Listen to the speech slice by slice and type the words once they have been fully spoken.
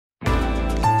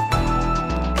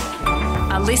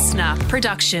listener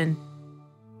production.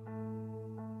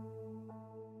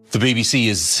 The BBC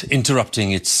is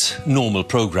interrupting its normal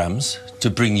programmes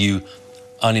to bring you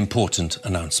an important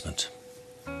announcement.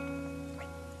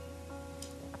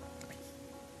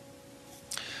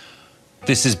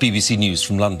 This is BBC News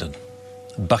from London.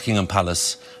 Buckingham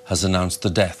Palace has announced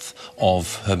the death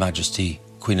of Her Majesty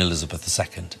Queen Elizabeth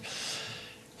II.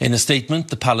 In a statement,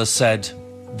 the palace said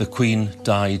the Queen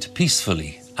died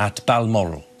peacefully at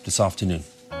Balmoral this afternoon.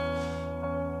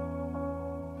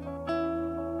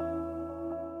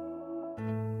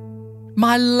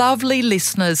 My lovely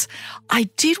listeners, I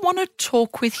did want to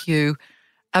talk with you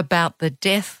about the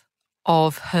death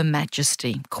of Her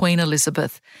Majesty, Queen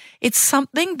Elizabeth. It's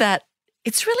something that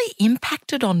it's really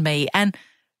impacted on me, and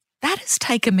that has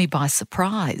taken me by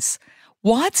surprise.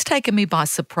 Why it's taken me by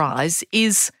surprise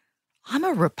is I'm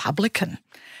a Republican,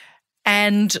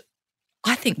 and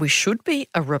I think we should be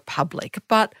a republic,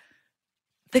 but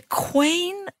the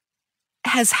Queen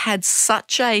has had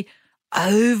such a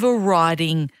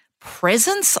overriding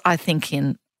presence, I think,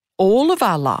 in all of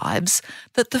our lives,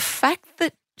 that the fact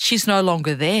that she's no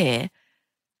longer there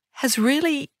has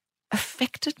really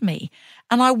affected me.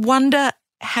 And I wonder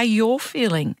how you're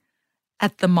feeling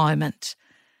at the moment.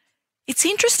 It's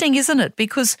interesting, isn't it?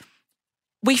 Because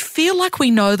we feel like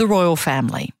we know the royal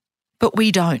family, but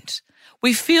we don't.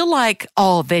 We feel like,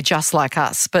 oh, they're just like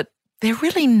us, but they're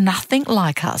really nothing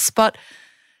like us. But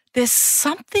there's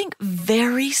something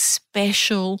very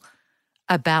special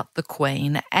about the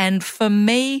Queen, and for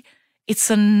me, it's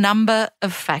a number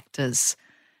of factors.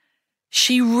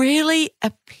 She really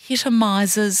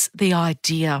epitomises the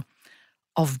idea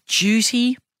of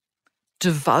duty,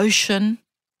 devotion,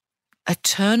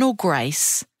 eternal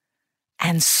grace,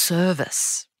 and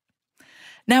service.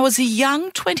 Now, as a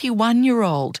young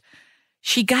 21-year-old,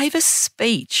 she gave a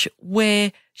speech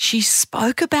where she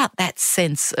spoke about that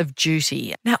sense of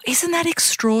duty. Now, isn't that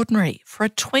extraordinary for a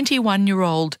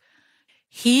 21-year-old?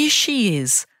 Here she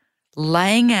is,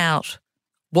 laying out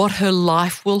what her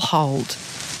life will hold.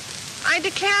 I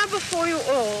declare before you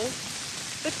all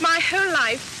that my whole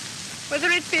life, whether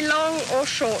it be long or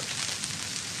short,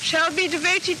 shall be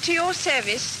devoted to your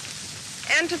service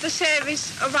and to the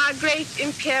service of our great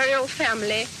imperial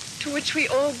family to which we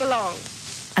all belong.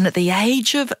 And at the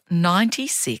age of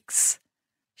 96,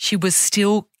 she was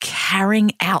still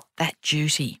carrying out that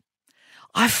duty.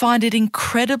 I find it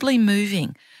incredibly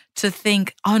moving to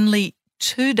think only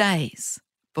 2 days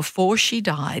before she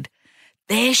died,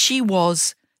 there she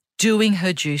was doing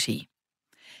her duty,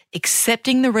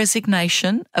 accepting the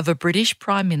resignation of a British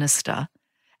Prime Minister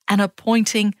and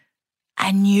appointing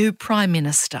a new Prime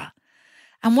Minister.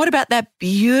 And what about that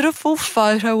beautiful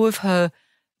photo of her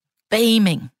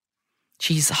beaming?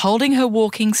 She's holding her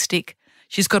walking stick.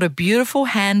 She's got a beautiful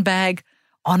handbag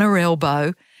on her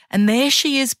elbow, and there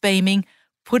she is beaming,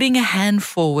 putting a hand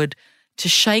forward to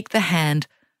shake the hand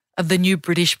of the new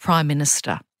British Prime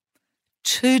Minister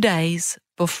 2 days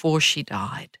before she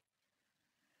died.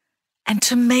 And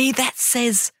to me, that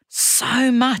says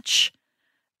so much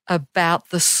about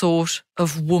the sort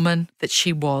of woman that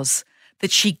she was,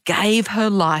 that she gave her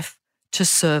life to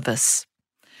service.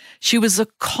 She was a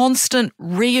constant,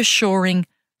 reassuring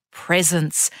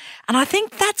presence. And I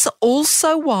think that's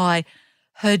also why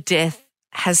her death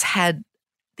has had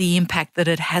the impact that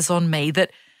it has on me,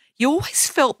 that you always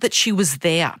felt that she was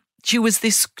there. She was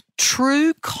this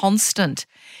true constant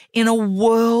in a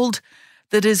world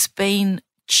that has been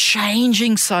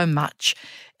changing so much,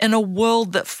 in a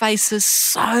world that faces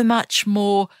so much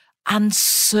more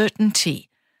uncertainty.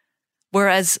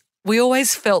 Whereas we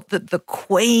always felt that the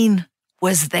Queen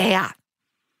was there.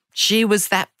 She was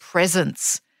that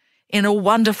presence in a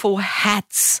wonderful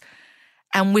hats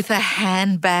and with a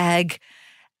handbag.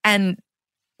 And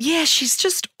yeah, she's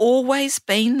just always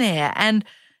been there, and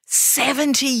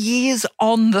 70 years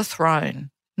on the throne.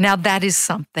 Now that is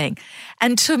something.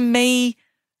 And to me,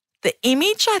 the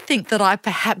image I think that I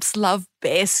perhaps love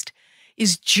best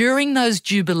is during those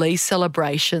Jubilee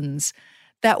celebrations,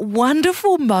 that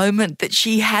wonderful moment that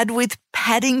she had with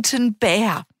Paddington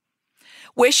Bear,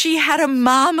 where she had a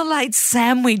marmalade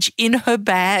sandwich in her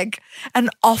bag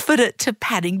and offered it to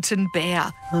Paddington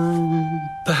Bear.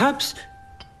 Perhaps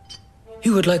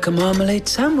you would like a marmalade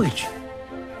sandwich.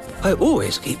 I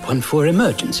always keep one for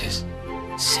emergencies.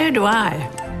 So do I.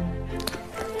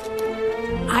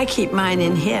 I keep mine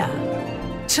in here.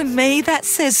 To me, that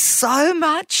says so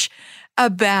much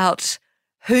about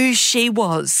who she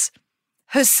was,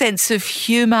 her sense of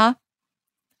humour,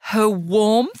 her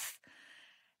warmth,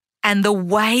 and the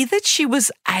way that she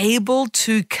was able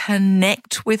to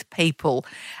connect with people.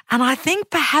 And I think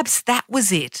perhaps that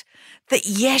was it, that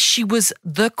yes, she was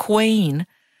the Queen,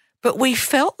 but we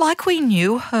felt like we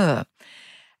knew her.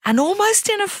 And almost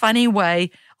in a funny way,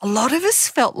 a lot of us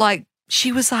felt like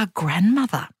she was our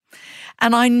grandmother.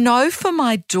 And I know for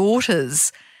my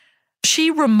daughters,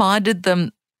 she reminded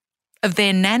them of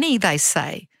their nanny, they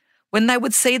say. When they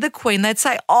would see the Queen, they'd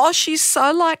say, oh, she's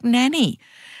so like Nanny.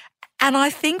 And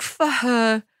I think for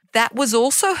her, that was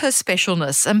also her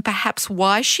specialness and perhaps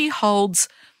why she holds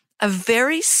a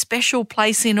very special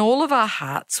place in all of our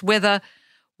hearts, whether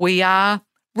we are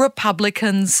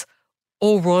Republicans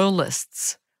or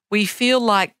Royalists. We feel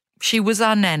like she was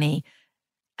our nanny.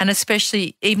 And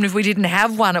especially even if we didn't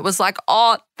have one, it was like,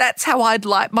 oh, that's how I'd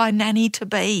like my nanny to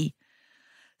be.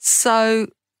 So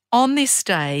on this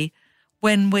day,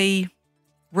 when we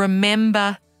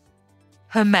remember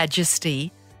Her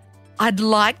Majesty, I'd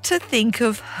like to think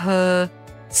of her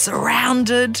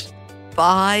surrounded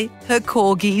by her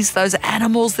corgis, those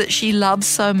animals that she loves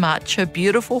so much, her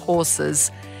beautiful horses,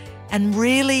 and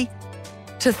really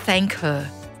to thank her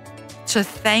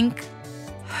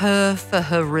for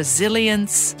her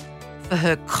resilience, for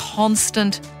her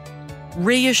constant,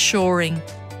 reassuring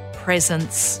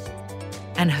presence,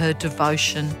 and her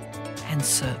devotion and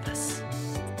service.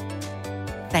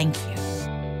 Thank you.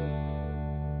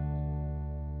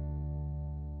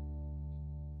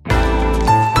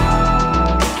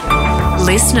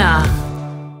 Listener.